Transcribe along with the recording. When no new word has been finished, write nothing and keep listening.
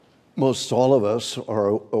Most all of us are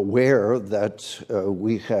aware that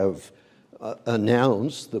we have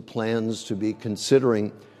announced the plans to be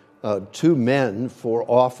considering two men for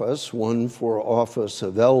office, one for office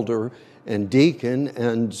of elder and deacon,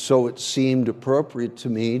 and so it seemed appropriate to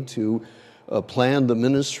me to plan the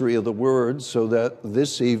ministry of the word so that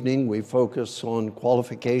this evening we focus on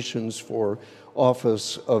qualifications for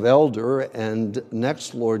office of elder and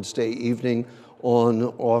next Lord's Day evening on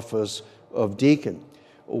office of deacon.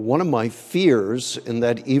 One of my fears in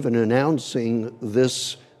that even announcing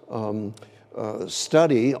this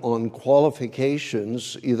study on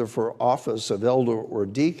qualifications, either for office of elder or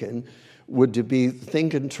deacon, would to be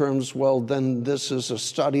think in terms, well, then this is a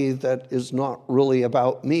study that is not really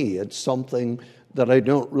about me. It's something that I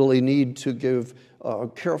don't really need to give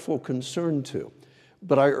careful concern to.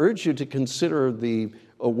 But I urge you to consider the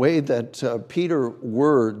way that Peter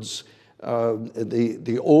words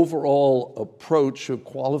the overall approach of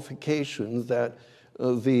qualification, that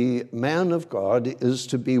the man of God is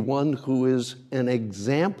to be one who is an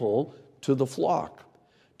example to the flock.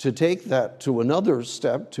 To take that to another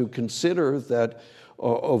step, to consider that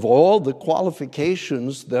of all the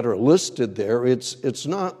qualifications that are listed there, it's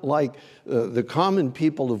not like the common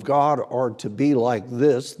people of God are to be like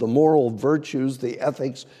this. The moral virtues, the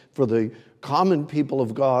ethics for the common people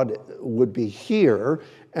of God would be here,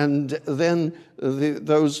 and then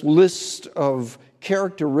those lists of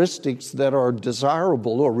characteristics that are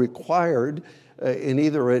desirable or required in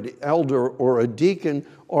either an elder or a deacon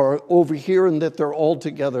are over here, and that they're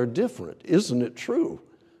altogether different. Isn't it true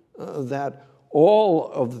that all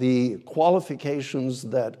of the qualifications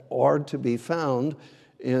that are to be found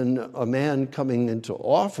in a man coming into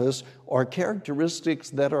office are characteristics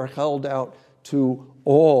that are held out to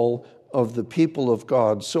all of the people of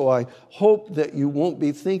God? So I hope that you won't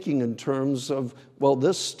be thinking in terms of, well,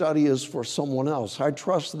 this study is for someone else. I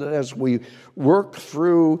trust that as we work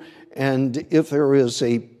through, and if there is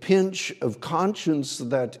a pinch of conscience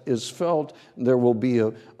that is felt, there will be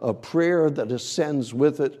a prayer that ascends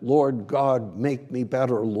with it. Lord God, make me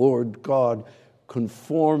better. Lord God,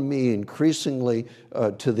 conform me increasingly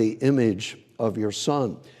to the image of your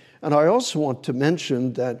Son. And I also want to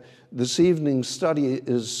mention that this evening's study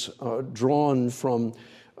is drawn from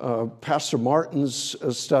Pastor Martin's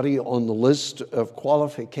study on the list of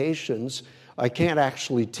qualifications. I can't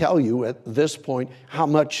actually tell you at this point how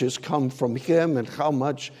much has come from him and how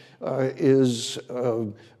much is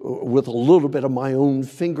with a little bit of my own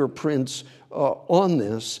fingerprints on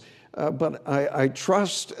this. But I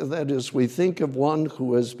trust that as we think of one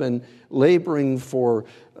who has been laboring for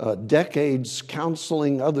decades,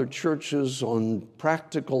 counseling other churches on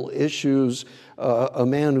practical issues, a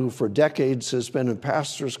man who for decades has been in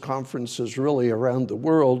pastors' conferences really around the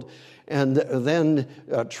world, and then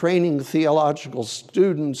training theological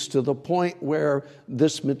students to the point where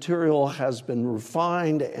this material has been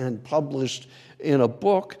refined and published in a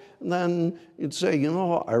book, then you'd say,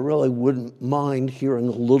 I really wouldn't mind hearing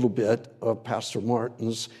a little bit of Pastor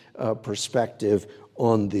Martin's perspective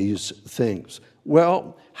on these things.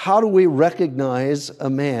 Well, how do we recognize a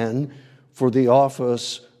man for the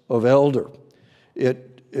office of elder?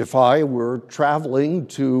 If I were traveling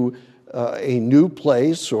to a new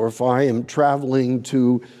place, or if I am traveling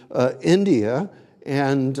to India,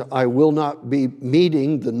 and I will not be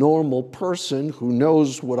meeting the normal person who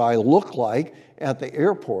knows what I look like at the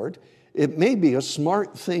airport, it may be a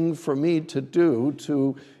smart thing for me to do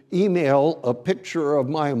to email a picture of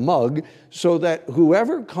my mug so that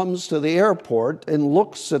whoever comes to the airport and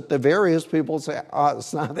looks at the various people say,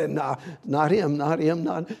 it's not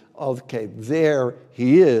him. Okay, there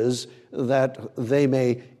he is, that they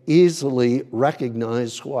may easily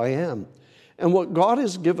recognize who I am. And what God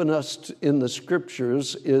has given us in the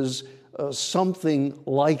Scriptures is something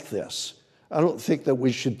like this. I don't think that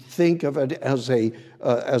we should think of it as a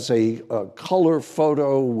color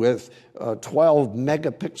photo with 12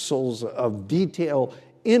 megapixels of detail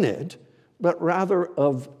in it, but rather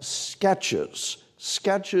of sketches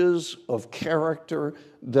of character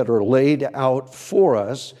that are laid out for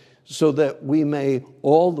us so that we may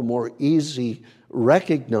all the more easily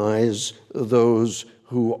recognize those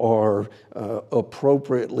who are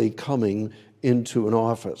appropriately coming into an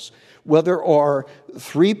office. Well, there are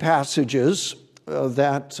three passages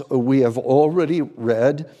that we have already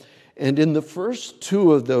read, and in the first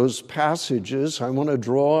two of those passages, I want to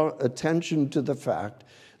draw attention to the fact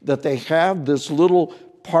that they have this little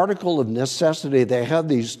particle of necessity. They have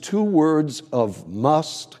these two words of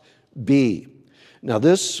must be. Now,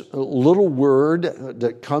 this little word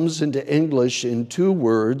that comes into English in two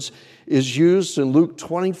words is used in Luke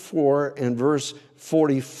 24 and verse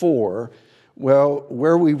 44, Well,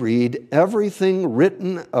 where we read, everything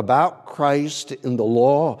written about Christ in the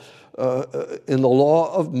law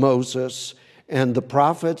of Moses and the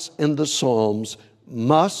prophets and the Psalms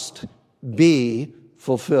must be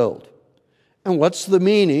fulfilled. And what's the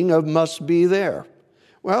meaning of must be there?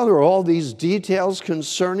 Well, there are all these details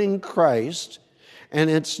concerning Christ, and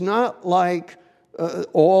it's not like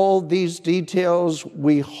all these details,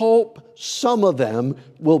 we hope some of them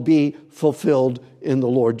will be fulfilled in the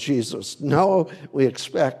Lord Jesus. No, we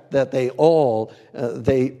expect that they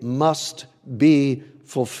must be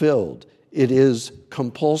fulfilled. It is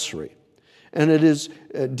compulsory. And it is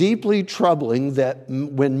deeply troubling that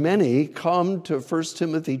when many come to 1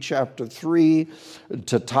 Timothy chapter 3,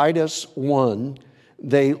 to Titus 1,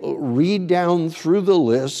 they read down through the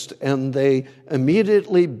list and they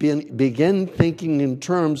immediately begin thinking in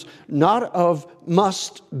terms not of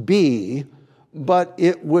must be, but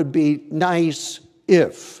it would be nice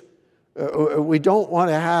if. We don't want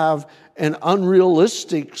to have an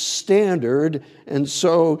unrealistic standard, and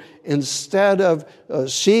so instead of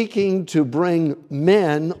seeking to bring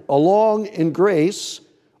men along in grace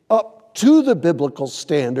up to the biblical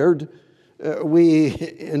standard, we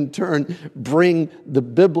in turn bring the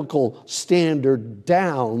biblical standard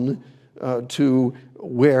down to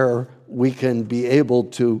where we can be able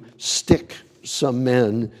to stick some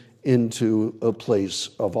men into a place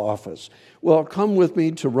of office. Well, come with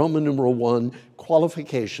me to Roman numeral 1,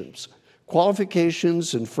 qualifications.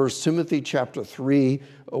 Qualifications in 1 Timothy chapter 3,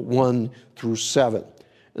 1 through 7.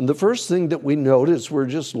 And the first thing that we notice, we're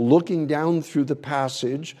just looking down through the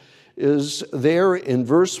passage, is there in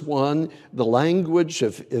verse 1, the language,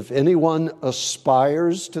 if anyone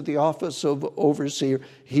aspires to the office of overseer,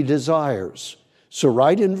 he desires. So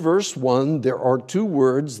right in verse 1, there are two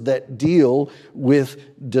words that deal with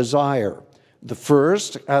desire. The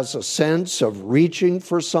first as a sense of reaching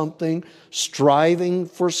for something, striving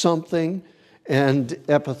for something, and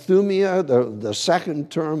epithumia, the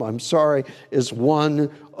second term, is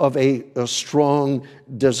one of a strong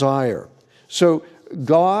desire. So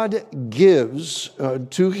God gives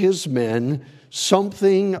to his men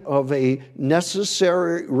something of a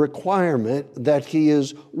necessary requirement that he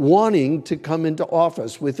is wanting to come into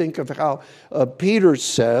office. We think of how Peter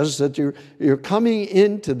says that you're coming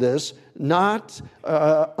into this not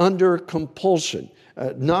under compulsion,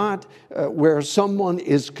 not where someone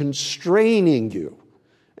is constraining you.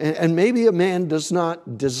 And maybe a man does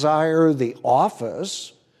not desire the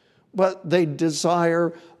office, but they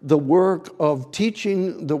desire the work of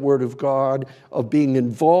teaching the Word of God, of being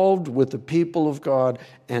involved with the people of God,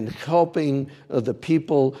 and helping the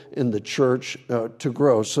people in the church to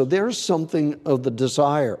grow. So there's something of the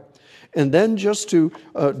desire. And then just to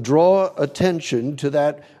draw attention to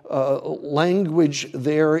that language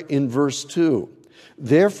there in verse 2.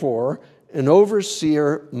 Therefore, an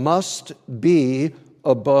overseer must be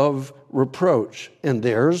above reproach. And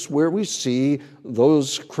there's where we see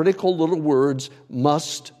those critical little words,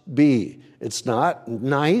 must be. It's not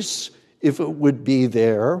nice if it would be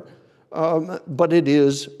there, but it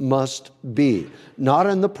is must be. Not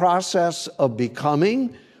in the process of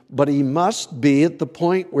becoming, but he must be at the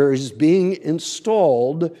point where he's being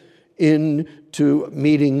installed into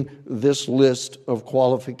meeting this list of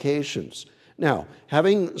qualifications. Now,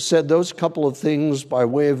 having said those couple of things by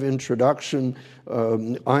way of introduction,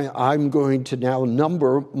 I'm going to now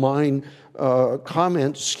number my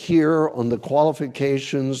comments here on the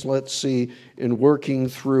qualifications. Let's see, in working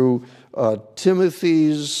through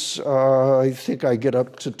Timothy's, I think I get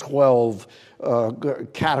up to 12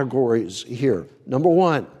 categories here. Number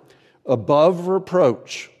 1, above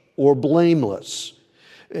reproach or blameless.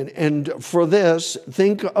 And for this,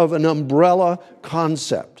 think of an umbrella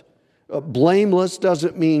concept. Blameless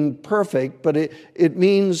doesn't mean perfect, but it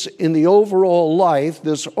means in the overall life,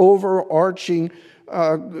 this overarching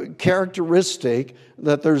characteristic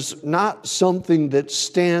that there's not something that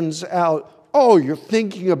stands out. Oh, you're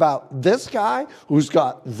thinking about this guy who's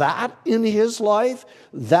got that in his life,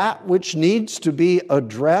 that which needs to be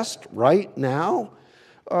addressed right now?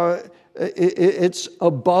 It's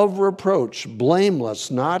above reproach,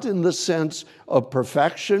 blameless, not in the sense of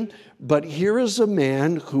perfection, but here is a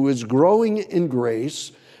man who is growing in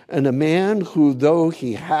grace, and a man who, though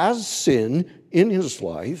he has sin in his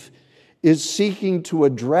life, is seeking to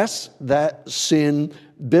address that sin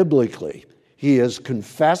biblically. He is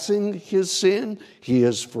confessing his sin, he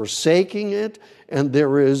is forsaking it, and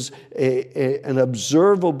there is an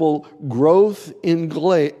observable growth in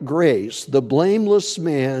grace. The blameless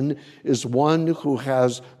man is one who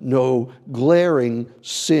has no glaring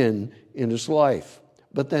sin in his life.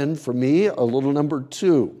 But then for me, a little number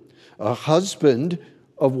 2, a husband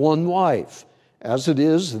of one wife, as it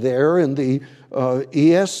is there in the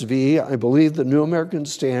ESV. I believe the New American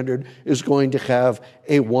Standard is going to have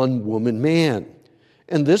a one-woman man.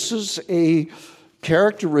 And this is a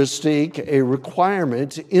characteristic, a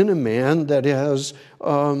requirement in a man that has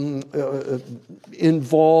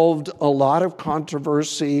involved a lot of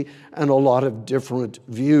controversy and a lot of different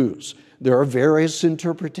views. There are various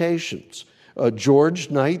interpretations.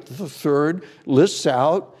 George Knight III lists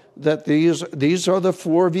out that these are the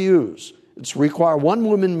four views. It's require one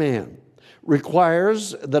woman man,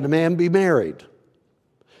 requires that a man be married.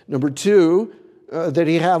 Number two, that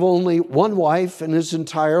he have only one wife in his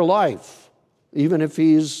entire life, even if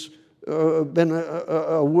he's been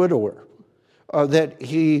a widower. That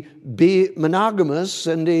he be monogamous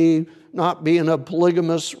and he not be in a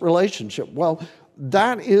polygamous relationship. Well,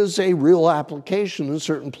 that is a real application in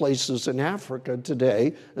certain places in Africa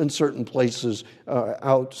today and certain places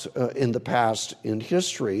out in the past in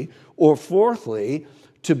history. Or fourthly,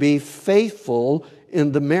 to be faithful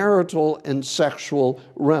in the marital and sexual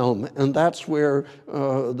realm. And that's where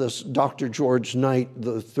this Dr. George Knight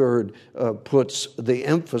III puts the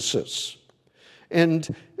emphasis.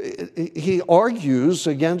 And he argues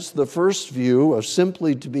against the first view of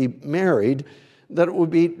simply to be married, that it would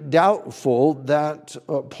be doubtful that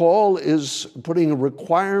Paul is putting a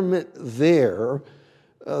requirement there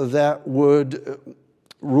that would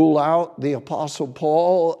rule out the Apostle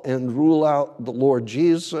Paul and rule out the Lord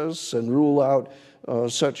Jesus and rule out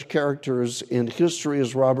such characters in history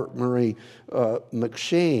as Robert Murray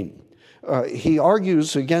McCheyne. He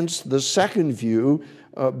argues against the second view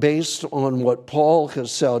based on what Paul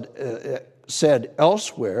has said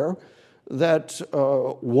elsewhere, that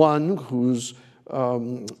one who's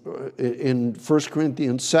in 1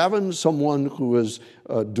 Corinthians 7, someone who is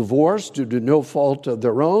divorced due to no fault of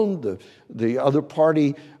their own, the other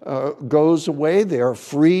party goes away, they are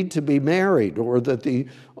free to be married, or that the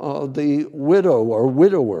widow or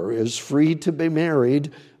widower is free to be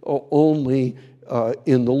married only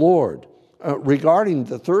in the Lord. Regarding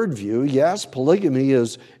the third view, yes, polygamy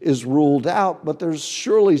is ruled out, but there's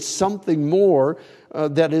surely something more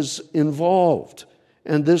that is involved.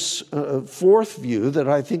 And this fourth view that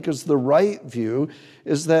I think is the right view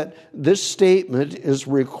is that this statement is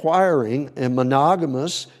requiring a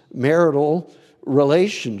monogamous marital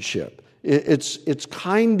relationship. It's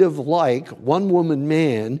kind of like one-woman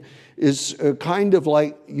man is kind of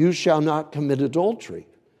like you shall not commit adultery.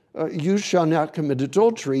 You shall not commit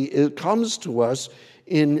adultery. It comes to us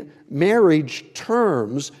in marriage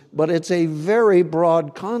terms, but it's a very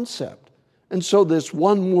broad concept. And so this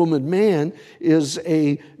one-woman man is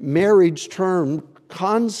a marriage term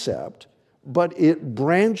concept, but it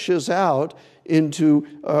branches out into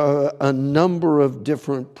a number of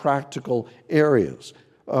different practical areas.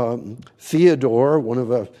 Theodore, one of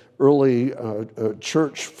the early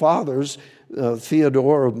church fathers,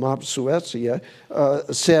 Theodore of Mopsuestia,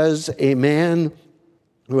 says a man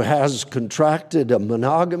who has contracted a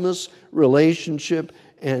monogamous relationship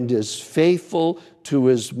and is faithful to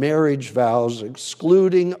his marriage vows,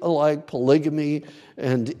 excluding alike polygamy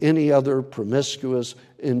and any other promiscuous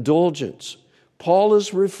indulgence. Paul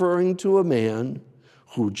is referring to a man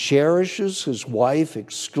who cherishes his wife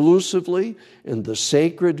exclusively in the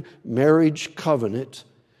sacred marriage covenant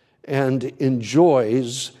and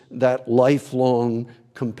enjoys that lifelong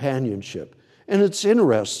companionship. And it's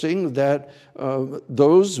interesting that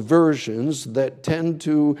those versions that tend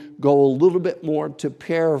to go a little bit more to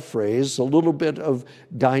paraphrase, a little bit of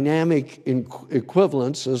dynamic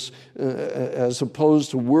equivalence as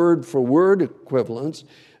opposed to word-for-word equivalence,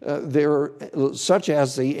 such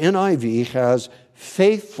as the NIV has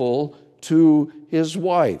faithful to his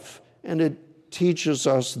wife. And it teaches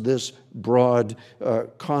us this broad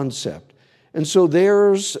concept. And so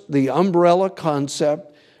there's the umbrella concept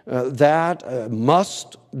that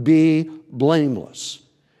must be blameless.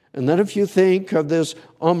 And then if you think of this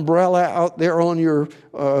umbrella out there on your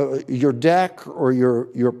deck or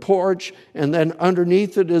your porch, and then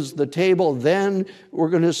underneath it is the table, then we're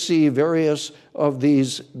going to see various of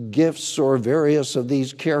these gifts or various of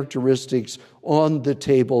these characteristics on the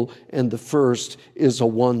table, and the first is a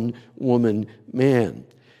one-woman man.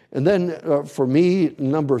 And then for me,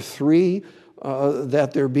 number three,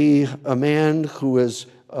 that there be a man who is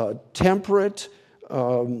temperate,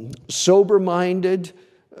 sober-minded,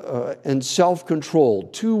 and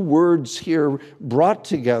self-controlled. Two words here brought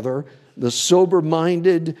together, the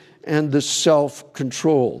sober-minded and the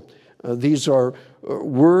self-controlled. These are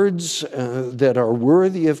words that are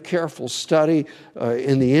worthy of careful study.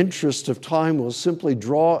 In the interest of time, we'll simply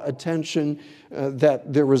draw attention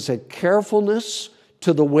that there is a carefulness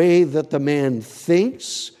to the way that the man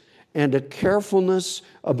thinks and a carefulness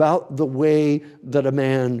about the way that a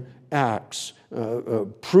man acts,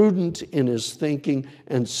 prudent in his thinking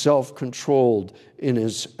and self-controlled in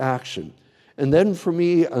his action. And then for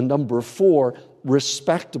me, number 4,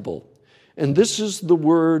 respectable. And this is the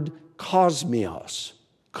word kosmios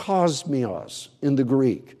in the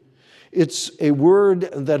Greek. It's a word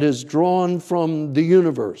that is drawn from the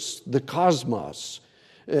universe, the cosmos.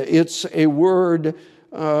 It's a word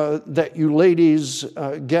that you ladies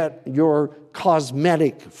get your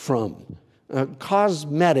cosmetic from.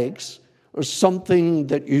 Cosmetics are something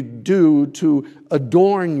that you do to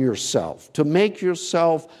adorn yourself, to make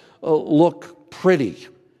yourself look pretty.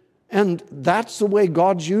 And that's the way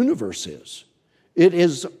God's universe is. It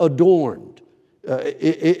is adorned.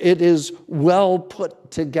 It is well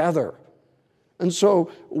put together. And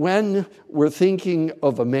so when we're thinking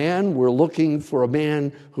of a man, we're looking for a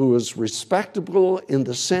man who is respectable in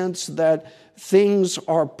the sense that things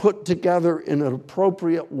are put together in an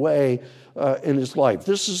appropriate way in his life.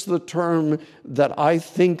 This is the term that I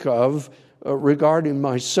think of regarding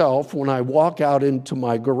myself when I walk out into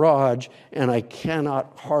my garage and I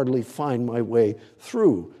cannot hardly find my way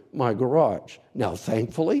through my garage. Now,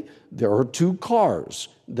 thankfully, there are 2 cars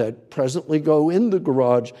that presently go in the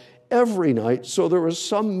garage every night, so there is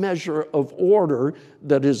some measure of order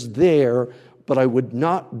that is there, but I would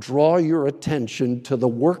not draw your attention to the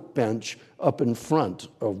workbench up in front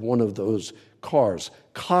of one of those cars.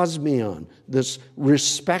 Kosmion, this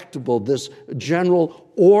respectable, this general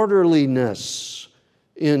orderliness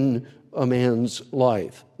in a man's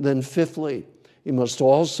life. Then fifthly, he must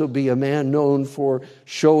also be a man known for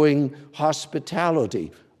showing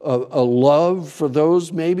hospitality, a love for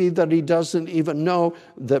those maybe that he doesn't even know,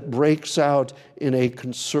 that breaks out in a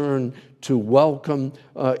concern to welcome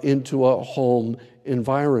into a home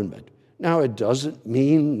environment. Now, it doesn't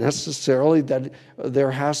mean necessarily that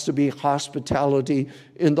there has to be hospitality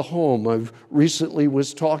in the home. I recently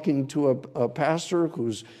was talking to a pastor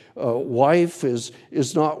whose wife is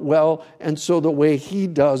not well, and so the way he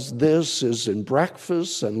does this is in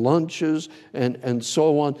breakfasts and lunches and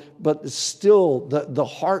so on. But still, the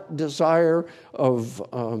heart desire of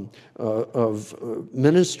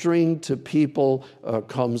ministering to people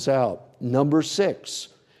comes out. Number 6,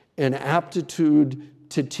 an aptitude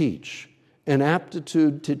to teach. An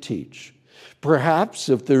aptitude to teach. Perhaps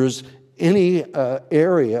if there's any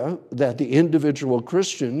area that the individual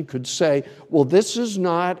Christian could say, well, this is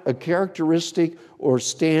not a characteristic or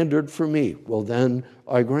standard for me, well, then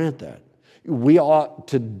I grant that. We ought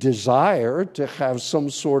to desire to have some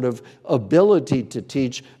sort of ability to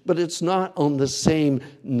teach, but it's not on the same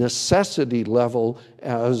necessity level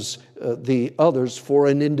as the others for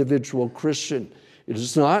an individual Christian. It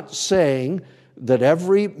is not saying that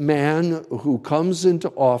every man who comes into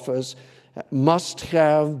office must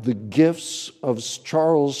have the gifts of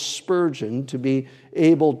Charles Spurgeon to be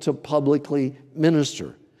able to publicly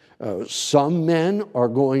minister. Some men are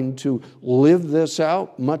going to live this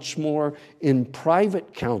out much more in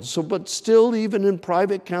private counsel, but still, even in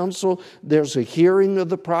private counsel, there's a hearing of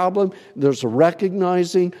the problem. There's a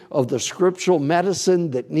recognizing of the scriptural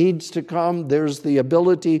medicine that needs to come. There's the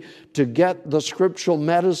ability to get the scriptural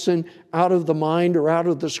medicine out of the mind or out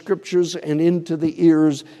of the scriptures and into the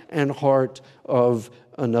ears and heart of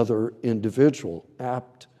another individual.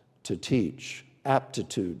 Apt to teach,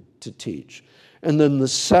 aptitude to teach. And then the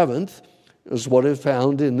 7th is what I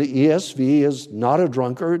found in the ESV is not a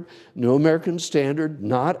drunkard, New American Standard,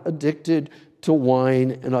 not addicted to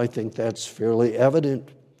wine, and I think that's fairly evident,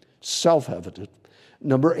 self-evident.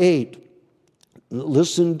 Number 8,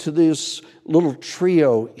 listen to this little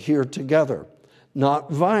trio here together.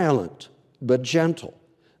 Not violent, but gentle,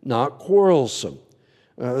 not quarrelsome.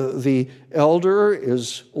 The elder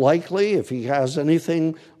is likely, if he has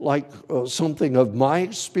anything like something of my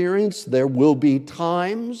experience, there will be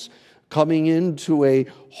times coming into a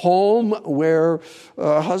home where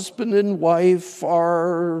husband and wife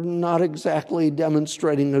are not exactly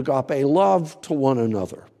demonstrating agape love to one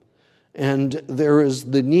another. And there is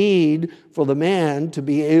the need for the man to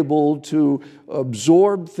be able to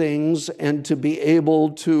absorb things and to be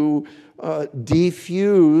able to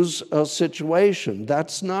defuse a situation.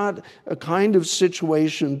 That's not a kind of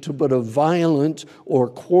situation to put a violent or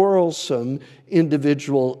quarrelsome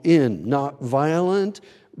individual in. Not violent,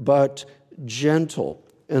 but gentle.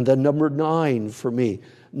 And then number 9 for me,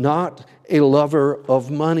 not a lover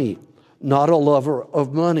of money. Not a lover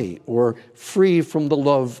of money or free from the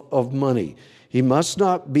love of money. He must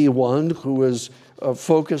not be one who is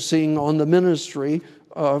focusing on the ministry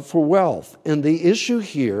for wealth. And the issue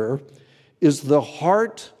here is the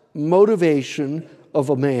heart motivation of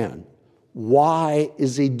a man. Why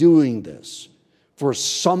is he doing this? For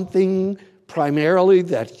something primarily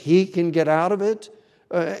that he can get out of it?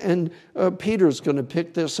 And Peter's going to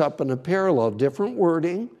pick this up in a parallel, different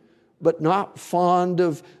wording, but not fond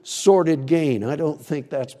of sordid gain. I don't think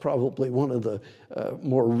that's probably one of the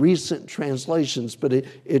more recent translations, but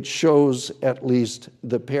it shows at least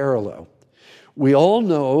the parallel. We all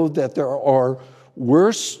know that there are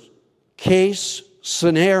worst case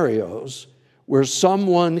scenarios where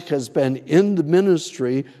someone has been in the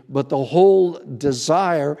ministry, but the whole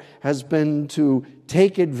desire has been to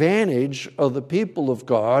take advantage of the people of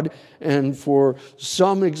God. And for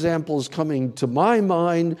some examples coming to my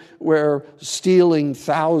mind, where stealing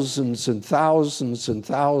thousands and thousands and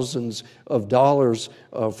thousands of dollars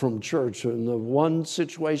from church. And the one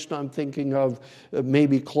situation I'm thinking of,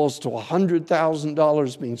 maybe close to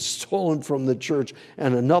 $100,000 being stolen from the church,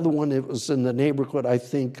 and another one, it was in the neighborhood, I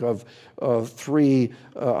think, of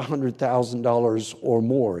 $300,000 or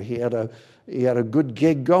more. He had a good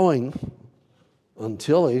gig going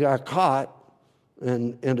until he got caught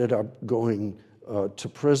and ended up going to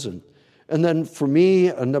prison. And then for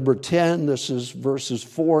me, number 10, this is verses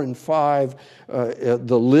 4 and 5,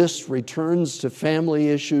 the list returns to family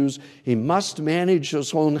issues. He must manage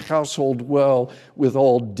his own household well with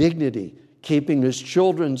all dignity, keeping his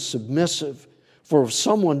children submissive. For if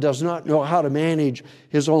someone does not know how to manage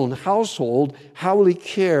his own household, how will he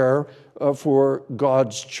care for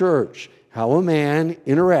God's church? How a man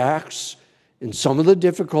interacts in some of the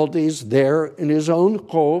difficulties there in his own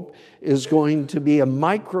hope is going to be a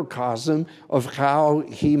microcosm of how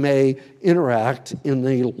he may interact in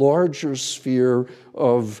the larger sphere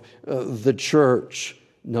of the church.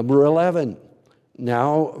 Number 11,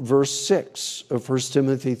 now verse 6 of 1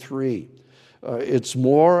 Timothy 3. It's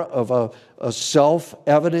more of a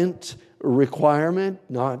self-evident requirement,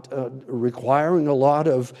 not requiring a lot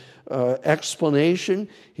of explanation.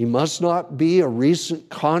 He must not be a recent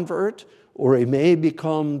convert, or he may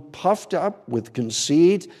become puffed up with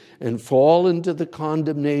conceit and fall into the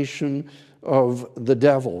condemnation of the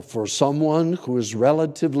devil. For someone who is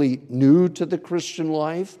relatively new to the Christian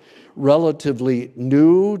life, relatively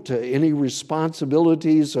new to any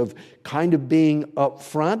responsibilities of kind of being up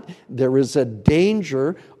front, there is a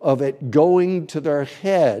danger of it going to their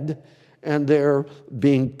head and they're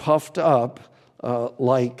being puffed up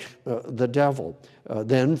like the devil.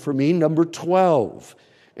 Then for me, number 12,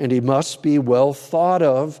 and he must be well thought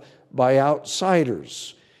of by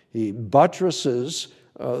outsiders. He buttresses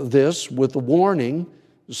this with a warning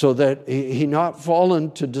so that he not fall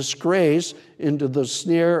into disgrace, into the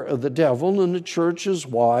snare of the devil. And the church is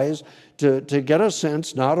wise to get a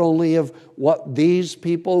sense not only of what these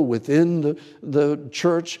people within the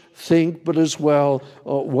church think, but as well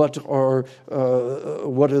what are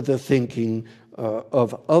the thinking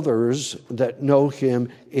of others that know him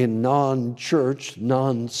in non-church,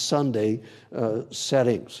 non-Sunday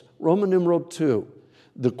settings. Roman numeral 2,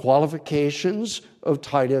 the qualifications of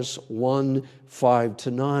Titus 1,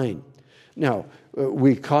 5-9. Now,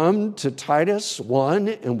 we come to Titus 1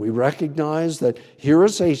 and we recognize that here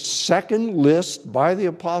is a second list by the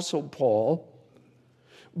Apostle Paul.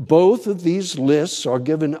 Both of these lists are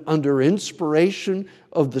given under inspiration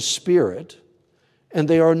of the Spirit, and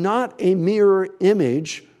they are not a mirror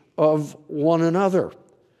image of one another.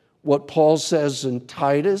 What Paul says in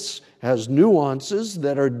Titus has nuances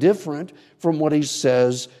that are different from what he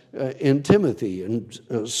says in Timothy,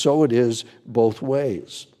 and so it is both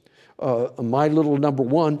ways. My little number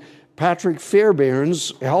 1, Patrick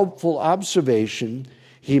Fairbairn's helpful observation,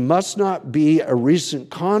 he must not be a recent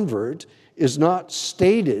convert, is not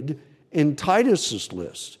stated in Titus's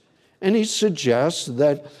list. And he suggests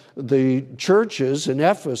that the churches in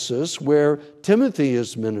Ephesus where Timothy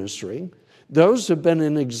is ministering, those have been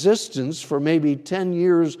in existence for maybe 10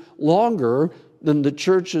 years longer than the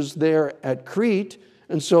churches there at Crete.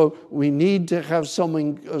 And so we need to have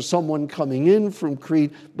someone coming in from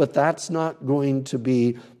Crete, but that's not going to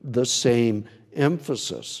be the same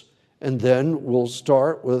emphasis. And then we'll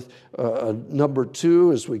start with number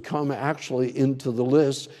 2 as we come actually into the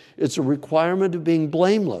list. It's a requirement of being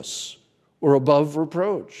blameless or above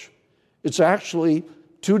reproach. It's actually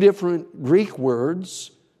 2 different Greek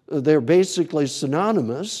words. They're basically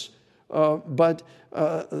synonymous, but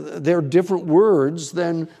they're different words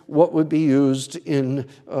than what would be used in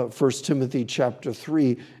 1 Timothy chapter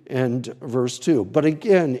 3 and verse 2. But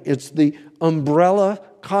again, it's the umbrella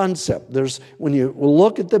concept. When you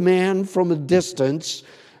look at the man from a distance,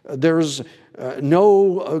 there's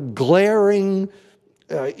no glaring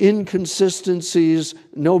inconsistencies,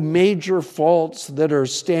 no major faults that are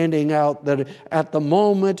standing out that at the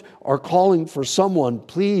moment are calling for someone,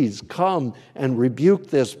 please come and rebuke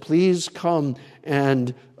this, please come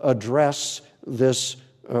and address this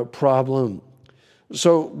problem.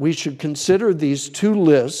 So we should consider these two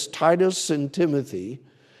lists, Titus and Timothy,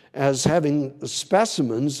 as having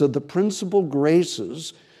specimens of the principal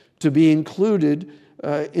graces to be included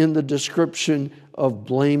in the description of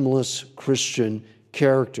blameless Christian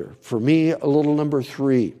character. For me, a little number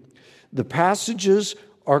 3. The passages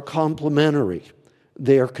are complementary.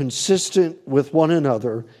 They are consistent with one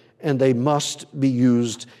another, and they must be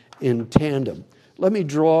used in tandem. Let me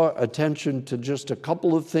draw attention to just a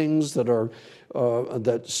couple of things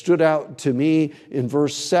that stood out to me. In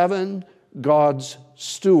verse 7, God's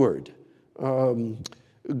steward,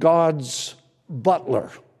 God's butler,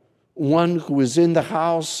 one who is in the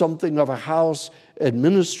house, something of a house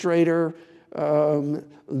administrator,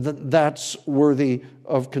 that's worthy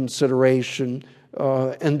of consideration.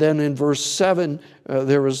 And then in verse 7,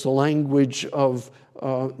 there is the language of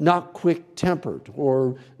not quick-tempered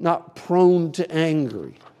or not prone to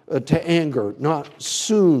anger, not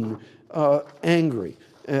soon angry.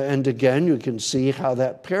 And again, you can see how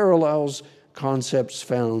that parallels concepts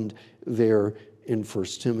found there in 1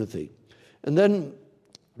 Timothy. And then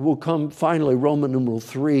we'll come finally, Roman numeral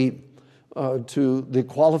 3, to the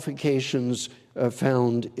qualifications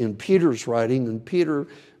found in Peter's writing, in Peter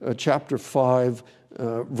chapter 5,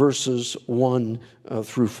 verses 1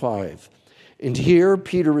 through 5. And here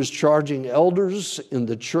Peter is charging elders in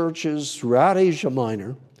the churches throughout Asia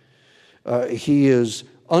Minor. He is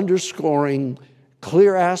underscoring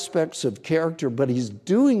clear aspects of character, but he's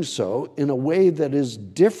doing so in a way that is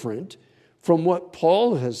different from what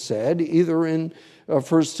Paul has said, either in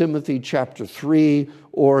 1 Timothy chapter 3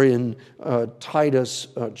 or in Titus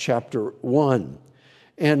chapter 1.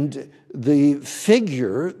 And the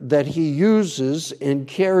figure that he uses and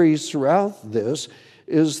carries throughout this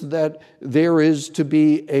is that there is to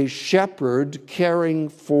be a shepherd caring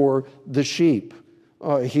for the sheep.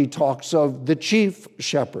 He talks of the chief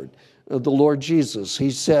shepherd, the Lord Jesus.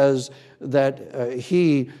 He says that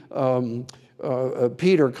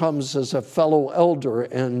Peter comes as a fellow elder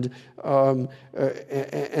and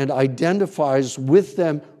identifies with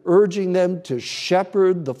them, urging them to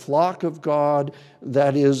shepherd the flock of God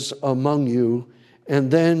that is among you.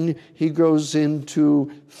 And then he goes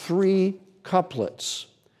into 3 couplets.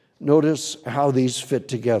 Notice how these fit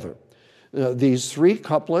together. These 3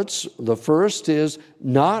 couplets, the first is,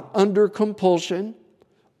 not under compulsion,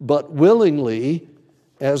 but willingly,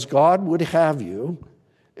 as God would have you.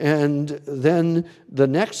 And then the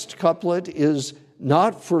next couplet is,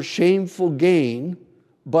 not for shameful gain,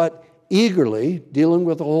 but eagerly, dealing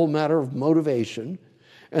with the whole matter of motivation.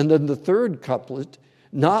 And then the third couplet,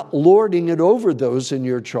 not lording it over those in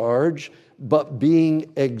your charge, but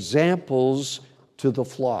being examples to the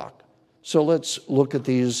flock. So let's look at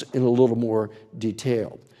these in a little more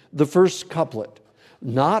detail. The first couplet,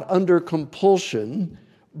 not under compulsion,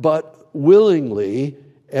 but willingly,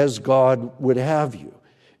 as God would have you.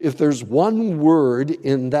 If there's one word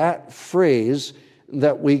in that phrase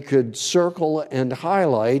that we could circle and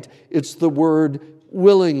highlight, it's the word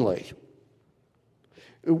willingly.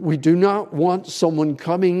 We do not want someone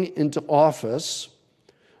coming into office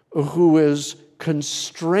who is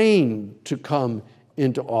constrained to come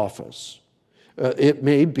into office. It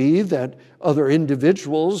may be that other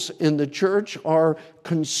individuals in the church are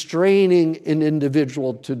constraining an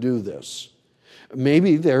individual to do this.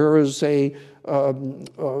 Maybe there is a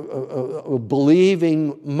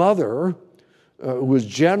believing mother who is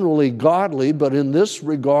generally godly, but in this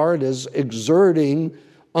regard is exerting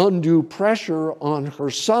undue pressure on her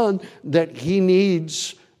son that he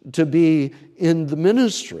needs to be in the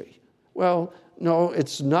ministry. Well, no,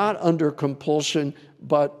 it's not under compulsion,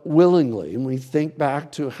 but willingly. And we think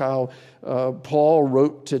back to how Paul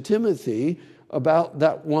wrote to Timothy about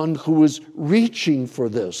that one who is reaching for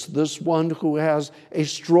this one who has a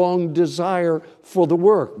strong desire for the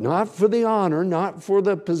work, not for the honor, not for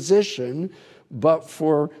the position, but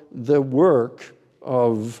for the work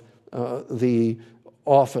of the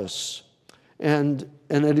office. And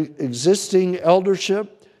an existing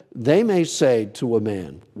eldership, they may say to a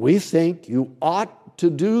man, we think you ought to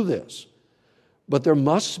do this, but there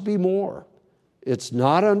must be more. It's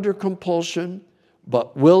not under compulsion,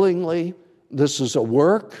 but willingly. This is a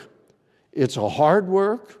work. It's a hard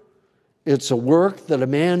work. It's a work that a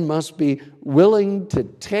man must be willing to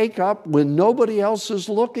take up when nobody else is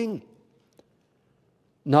looking.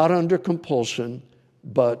 Not under compulsion,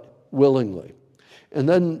 but willingly. And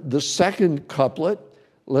then the second couplet,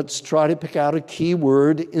 let's try to pick out a key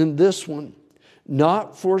word in this one.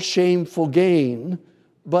 Not for shameful gain,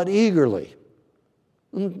 but eagerly.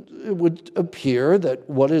 And it would appear that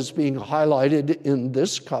what is being highlighted in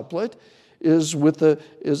this couplet is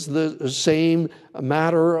the same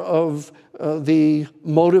matter of the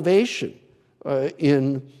motivation.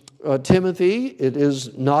 In Timothy, it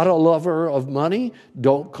is not a lover of money.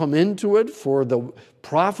 Don't come into it for the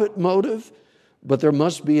profit motive, but there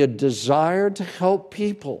must be a desire to help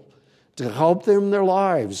people, to help them in their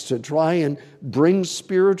lives, to try and bring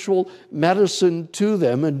spiritual medicine to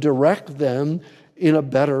them and direct them in a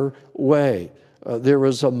better way. There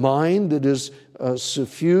is a mind that is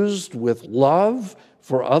suffused with love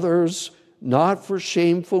for others, not for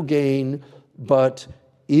shameful gain, but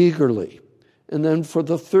eagerly. And then for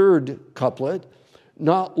the third couplet,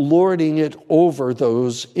 not lording it over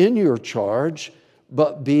those in your charge,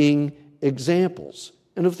 but being examples.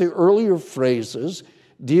 And if the earlier phrases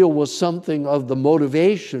deal with something of the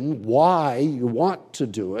motivation, why you want to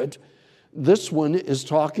do it, this one is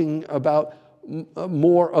talking about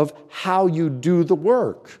more of how you do the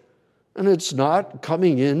work. And it's not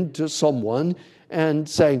coming in to someone and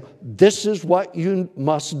saying, this is what you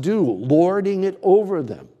must do, lording it over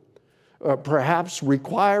them. Perhaps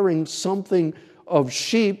requiring something of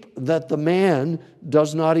sheep that the man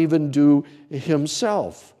does not even do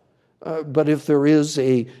himself. But if there is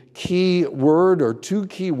a key word or two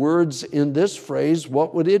key words in this phrase,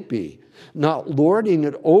 what would it be? Not lording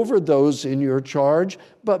it over those in your charge,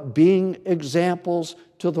 but being examples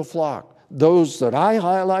to the flock. Those that I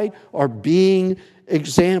highlight are being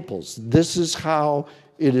examples. This is how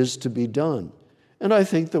it is to be done. And I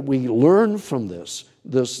think that we learn from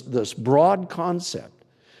this broad concept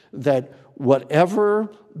that whatever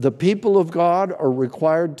the people of God are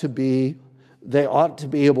required to be, they ought to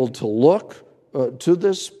be able to look to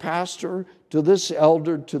this pastor, to this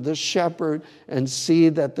elder, to this shepherd, and see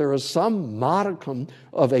that there is some modicum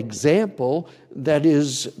of example that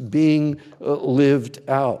is being lived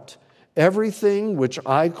out. Everything which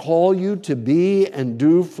I call you to be and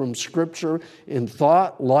do from Scripture in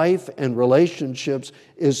thought, life, and relationships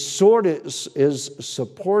is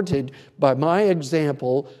supported by my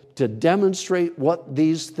example to demonstrate what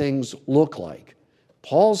these things look like.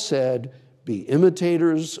 Paul said, be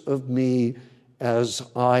imitators of me as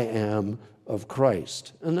I am of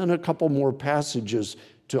Christ. And then a couple more passages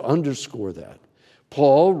to underscore that.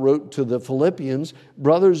 Paul wrote to the Philippians,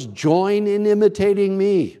 brothers, join in imitating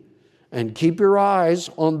me and keep your eyes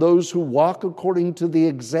on those who walk according to the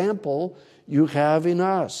example you have in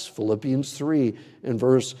us. Philippians 3 and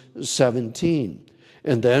verse 17.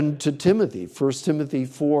 And then to Timothy, 1 Timothy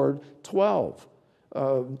 4:12.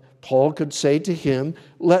 Paul could say to him,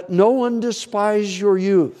 let no one despise your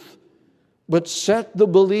youth, but set the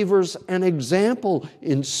believers an example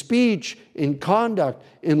in speech, in conduct,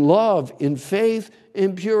 in love, in faith,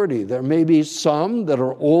 in purity. There may be some that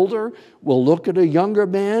are older, will look at a younger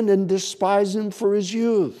man and despise him for his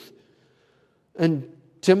youth. And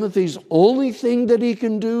Timothy's only thing that he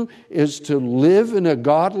can do is to live in a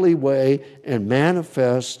godly way and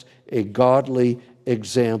manifest a godly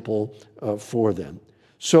example for them.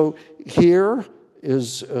 So here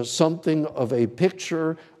is something of a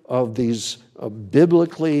picture of these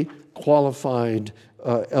biblically qualified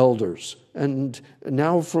elders. And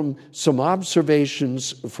now from some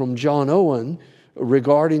observations from John Owen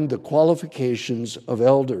regarding the qualifications of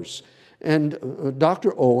elders. And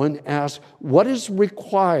Dr. Owen asked, what is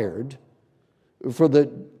required for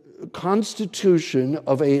the constitution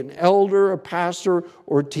of an elder, a pastor,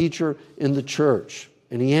 or teacher in the church?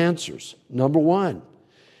 And he answers, number one,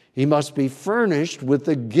 he must be furnished with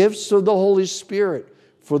the gifts of the Holy Spirit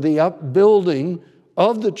for the upbuilding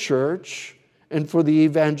of the church and for the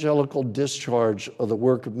evangelical discharge of the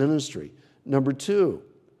work of ministry. Number two,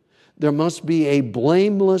 there must be a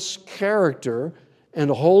blameless character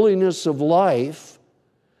and holiness of life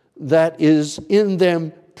that is in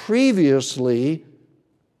them previous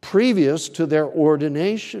to their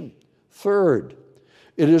ordination. Third,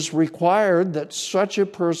 it is required that such a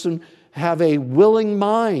person have a willing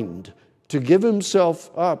mind to give himself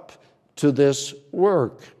up to this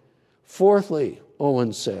work. Fourthly,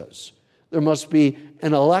 Owen says, there must be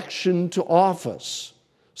an election to office,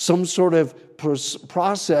 some sort of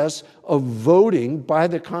process of voting by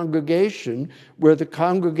the congregation where the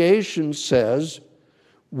congregation says,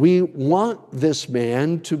 we want this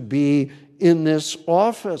man to be in this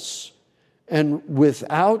office. And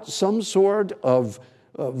without some sort of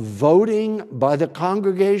voting by the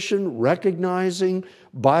congregation, recognizing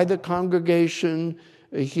by the congregation,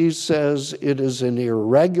 he says it is an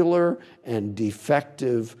irregular and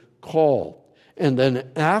defective call. And then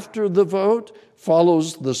after the vote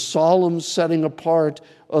follows the solemn setting apart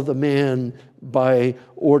of the man by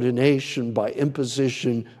ordination, by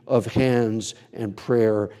imposition of hands and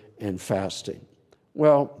prayer and fasting.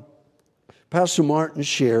 Well, Pastor Martin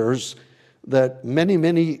shares that many,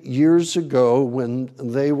 many years ago when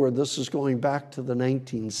this is going back to the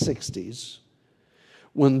 1960s,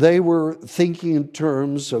 when they were thinking in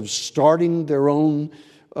terms of starting their own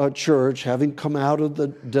church, having come out of the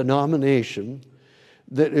denomination,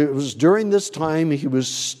 that it was during this time he was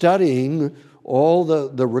studying all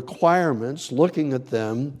the requirements, looking at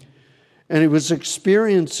them, and he was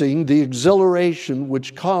experiencing the exhilaration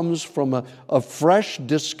which comes from a fresh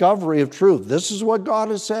discovery of truth. This is what God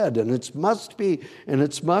has said, and it must be, and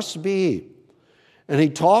it must be. And he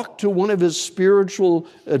talked to one of his spiritual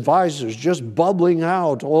advisors, just bubbling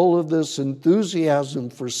out all of this enthusiasm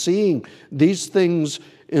for seeing these things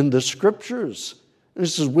in the Scriptures. And he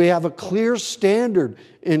says, we have a clear standard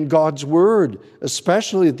in God's Word,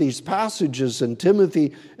 especially these passages in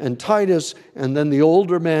Timothy and Titus. And then the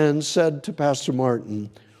older man said to Pastor Martin,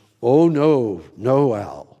 oh, no,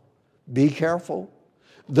 Al, be careful.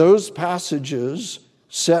 Those passages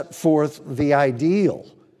set forth the ideal.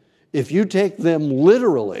 If you take them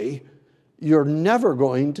literally, you're never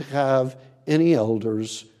going to have any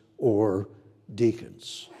elders or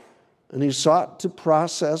deacons. And he sought to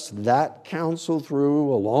process that counsel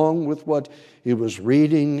through along with what he was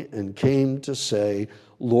reading and came to say,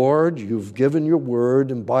 Lord, you've given your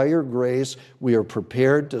word, and by your grace, we are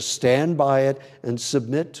prepared to stand by it and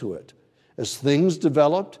submit to it. As things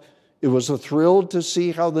developed, it was a thrill to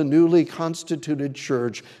see how the newly constituted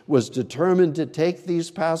church was determined to take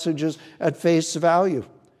these passages at face value.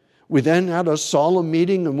 We then had a solemn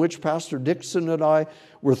meeting in which Pastor Dixon and I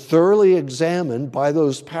were thoroughly examined by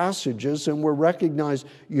those passages and were recognized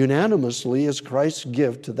unanimously as Christ's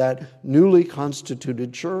gift to that newly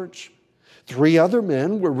constituted church. 3 other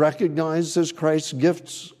men were recognized as Christ's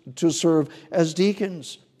gifts to serve as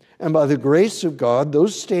deacons. And by the grace of God,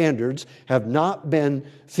 those standards have not been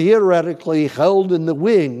theoretically held in the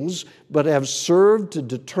wings, but have served to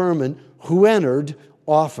determine who entered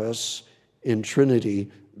office in Trinity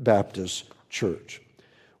Baptist Church.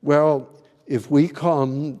 Well, if we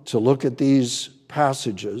come to look at these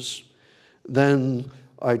passages, then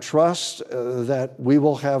I trust that we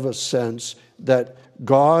will have a sense that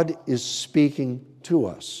God is speaking to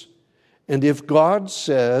us. And if God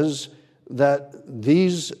says that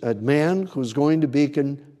a man who's going to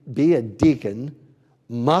be a deacon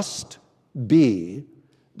must be,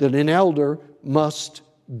 that an elder must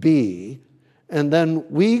be, and then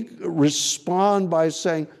we respond by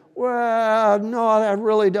saying, well, no, that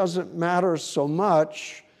really doesn't matter so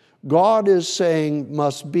much. God is saying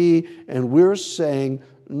must be, and we're saying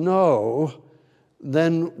no.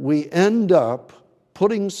 Then we end up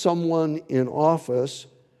putting someone in office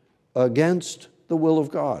against the will of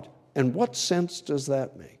God. And what sense does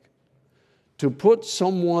that make? To put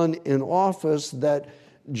someone in office that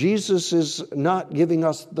Jesus is not giving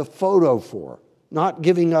us the photo for, not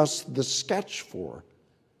giving us the sketch for.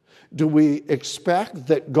 Do we expect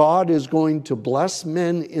that God is going to bless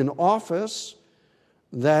men in office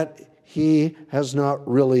that he has not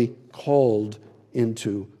really called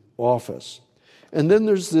into office? And then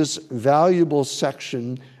there's this valuable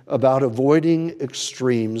section about avoiding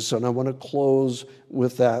extremes, and I want to close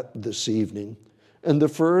with that this evening. And the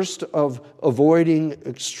first of avoiding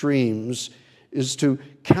extremes is to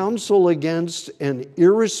counsel against an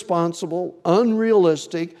irresponsible,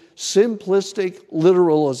 unrealistic, simplistic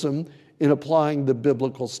literalism in applying the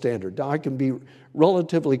biblical standard. Now, I can be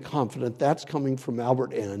relatively confident that's coming from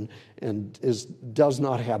Albert N. and does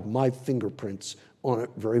not have my fingerprints on it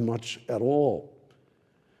very much at all.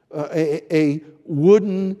 A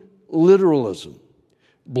wooden literalism.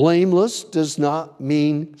 Blameless does not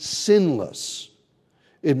mean sinless.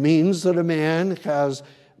 It means that a man has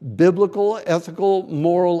biblical, ethical,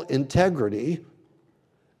 moral integrity,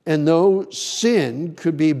 and no sin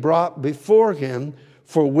could be brought before him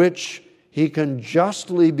for which he can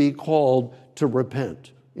justly be called to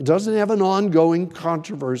repent. He doesn't have an ongoing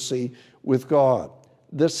controversy with God.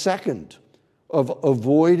 The second of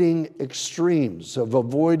avoiding extremes, of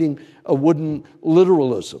avoiding a wooden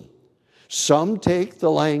literalism. Some take the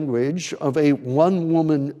language of a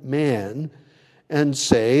one-woman man and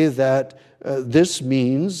say that this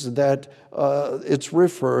means that it's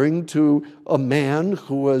referring to a man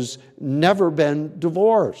who has never been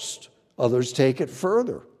divorced. Others take it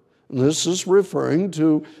further. This is referring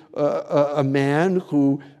to a man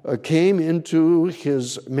who came into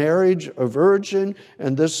his marriage a virgin,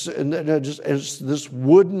 and this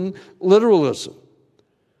wooden literalism.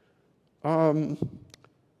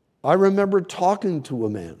 I remember talking to a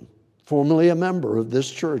man, formerly a member of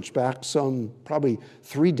this church, back some probably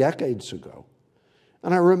 3 decades ago.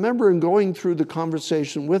 And I remember in going through the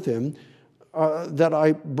conversation with him that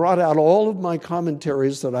I brought out all of my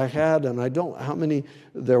commentaries that I had, and I don't know how many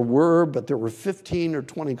there were, but there were 15 or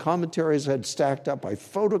 20 commentaries I had stacked up. I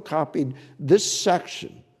photocopied this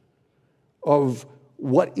section of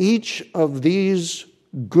what each of these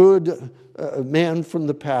good men from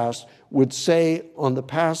the past would say on the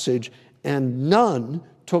passage, and none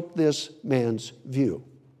took this man's view.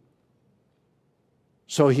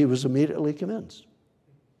 So he was immediately convinced.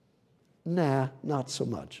 Nah, not so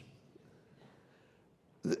much.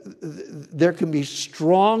 There can be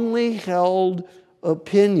strongly held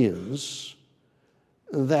opinions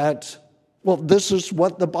that, well, this is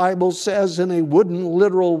what the Bible says in a wooden,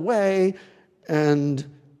 literal way, and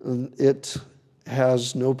it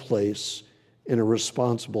has no place in a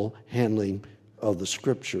responsible handling of the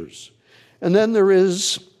Scriptures. And then there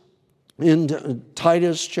is, in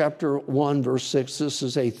Titus chapter 1, verse 6, this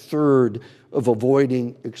is a third of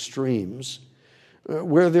avoiding extremes,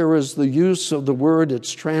 where there is the use of the word,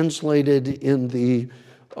 it's translated in the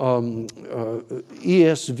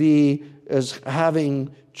ESV as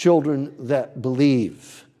having children that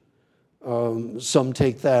believe. Some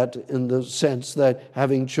take that in the sense that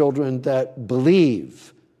having children that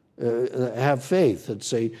believe, have faith.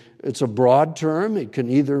 It's a broad term. It can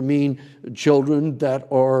either mean children that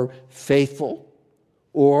are faithful,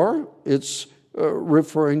 or it's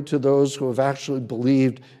referring to those who have actually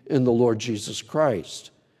believed in the Lord Jesus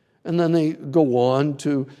Christ. And then they go on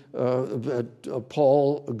to,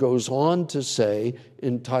 Paul goes on to say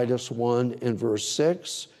in Titus 1 and verse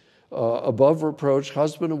 6, above reproach,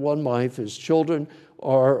 husband of one wife, his children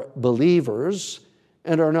are believers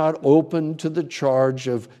and are not open to the charge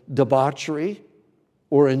of debauchery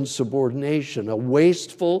or insubordination, a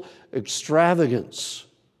wasteful extravagance,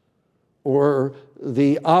 or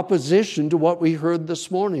the opposition to what we heard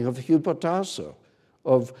this morning of hypotasso,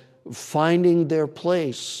 of finding their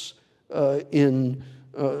place in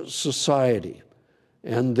society.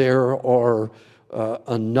 And there are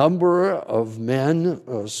a number of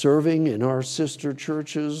men serving in our sister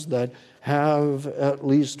churches that have at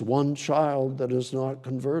least one child that is not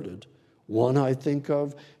converted. One I think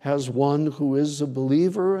of has one who is a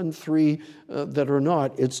believer and 3 that are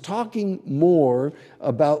not. It's talking more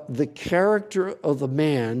about the character of the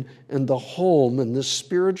man and the home and the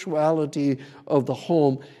spirituality of the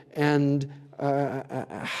home and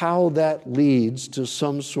how that leads to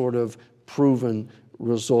some sort of proven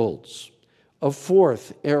results. A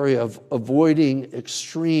fourth area of avoiding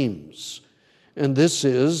extremes, and this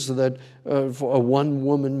is that for a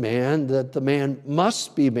one-woman man, that the man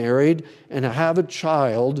must be married and have a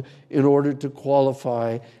child in order to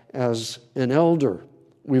qualify as an elder.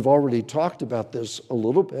 We've already talked about this a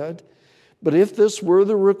little bit, but if this were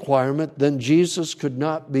the requirement, then Jesus could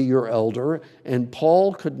not be your elder, and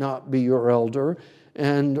Paul could not be your elder,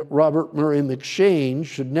 and Robert Murray McShane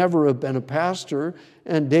should never have been a pastor,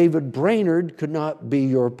 and David Brainerd could not be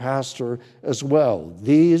your pastor as well.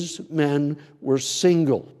 These men were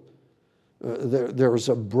single. There's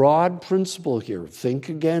a broad principle here. Think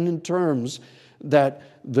again in terms that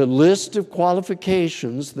the list of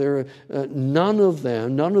qualifications, none of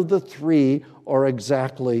the 3 are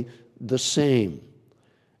exactly the same.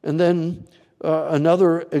 And then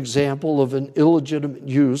another example of an illegitimate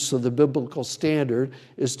use of the biblical standard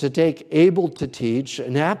is to take able to teach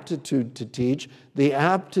and aptitude to teach, the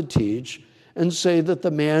apt to teach, and say that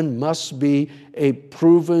the man must be a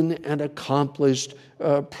proven and accomplished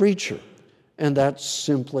preacher. And that's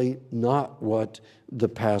simply not what the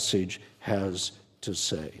passage has to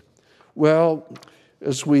say. Well,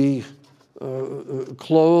 as we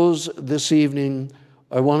close this evening,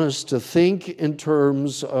 I want us to think in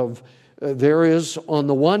terms of there is, on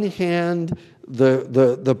the one hand,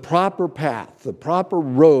 the proper path, the proper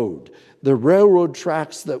road, the railroad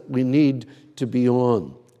tracks that we need to be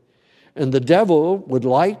on. And the devil would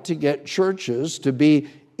like to get churches to be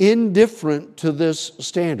indifferent to this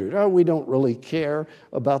standard. Oh, we don't really care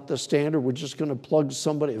about the standard. We're just going to plug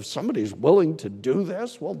somebody. If somebody's willing to do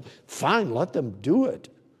this, well, fine, let them do it.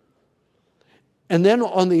 And then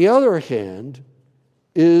on the other hand,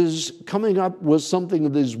 is coming up with something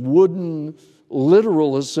of this wooden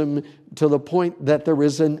literalism to the point that there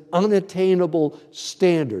is an unattainable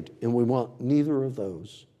standard. And we want neither of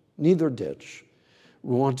those, neither ditch.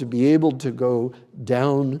 We want to be able to go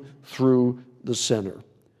down through the center.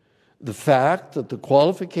 The fact that the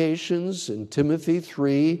qualifications in Timothy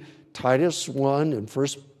 3, Titus 1, and 1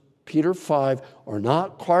 Peter 5 are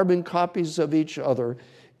not carbon copies of each other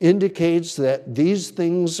indicates that these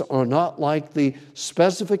things are not like the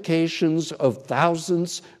specifications of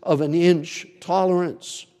thousandths of an inch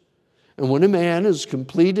tolerance. And when a man has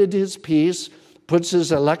completed his piece, puts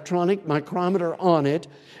his electronic micrometer on it,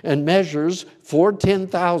 and measures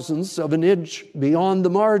 4/10,000ths of an inch beyond the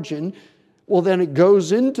margin, well, then it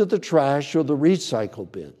goes into the trash or the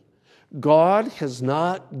recycle bin. God has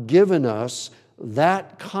not given us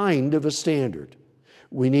that kind of a standard.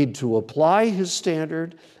 We need to apply His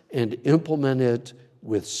standard and implement it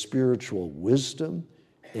with spiritual wisdom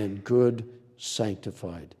and good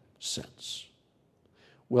sanctified sense.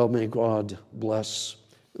 Well, may God bless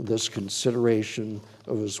this consideration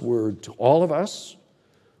of His Word to all of us,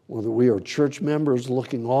 whether we are church members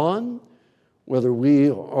looking on, whether we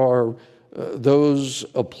are those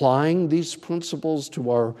applying these principles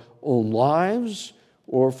to our own lives,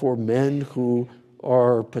 or for men who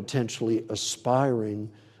are potentially aspiring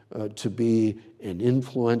to be an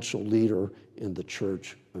influential leader in the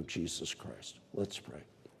Church of Jesus Christ. Let's pray.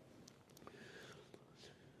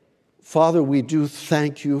 Father, we do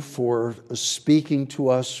thank You for speaking to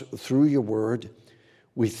us through Your Word.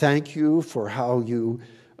 We thank You for how You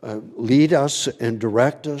lead us and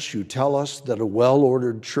direct us. You tell us that a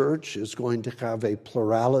well-ordered church is going to have a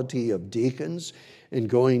plurality of deacons and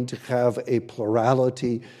going to have a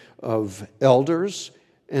plurality of elders.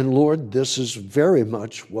 And Lord, this is very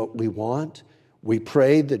much what we want. We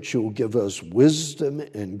pray that You'll give us wisdom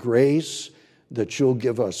and grace, that You'll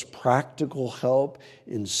give us practical help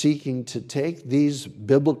in seeking to take these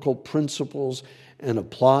biblical principles and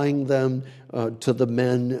applying them to the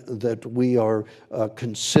men that we are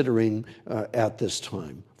considering at this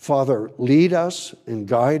time. Father, lead us and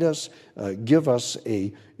guide us. Give us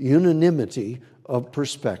a unanimity of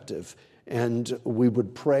perspective. And we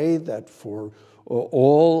would pray that for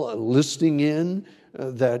all listening in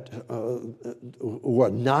that who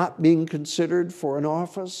are not being considered for an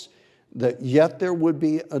office, that yet there would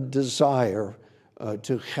be a desire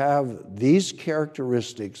to have these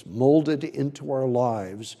characteristics molded into our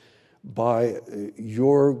lives by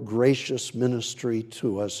Your gracious ministry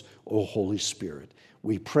to us, O Holy Spirit.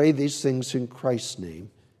 We pray these things in Christ's name.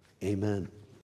 Amen.